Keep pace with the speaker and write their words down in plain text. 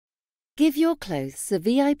Give your clothes the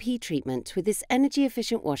VIP treatment with this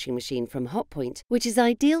energy-efficient washing machine from Hotpoint, which is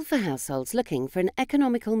ideal for households looking for an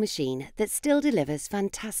economical machine that still delivers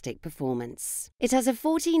fantastic performance. It has a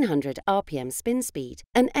 1400 RPM spin speed,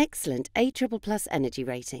 an excellent A++ energy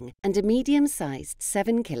rating, and a medium-sized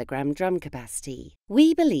 7 kg drum capacity.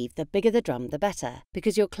 We believe the bigger the drum, the better,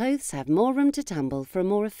 because your clothes have more room to tumble for a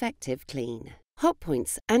more effective clean.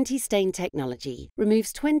 Hotpoint's anti-stain technology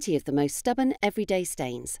removes 20 of the most stubborn everyday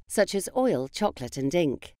stains, such as oil, chocolate, and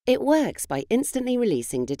ink. It works by instantly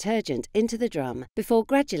releasing detergent into the drum before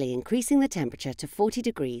gradually increasing the temperature to 40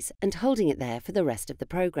 degrees and holding it there for the rest of the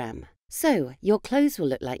program. So, your clothes will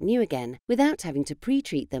look like new again without having to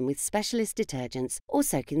pre-treat them with specialist detergents or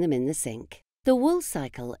soaking them in the sink. The Wool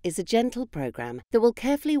Cycle is a gentle program that will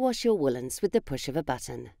carefully wash your woolens with the push of a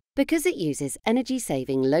button. Because it uses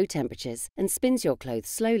energy-saving low temperatures and spins your clothes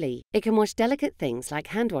slowly, it can wash delicate things like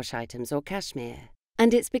hand wash items or cashmere.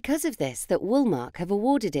 And it's because of this that Woolmark have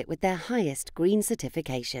awarded it with their highest green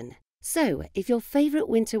certification. So, if your favourite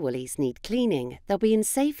winter woolies need cleaning, they'll be in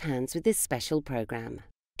safe hands with this special program.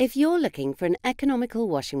 If you're looking for an economical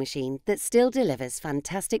washing machine that still delivers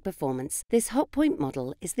fantastic performance, this Hotpoint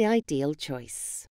model is the ideal choice.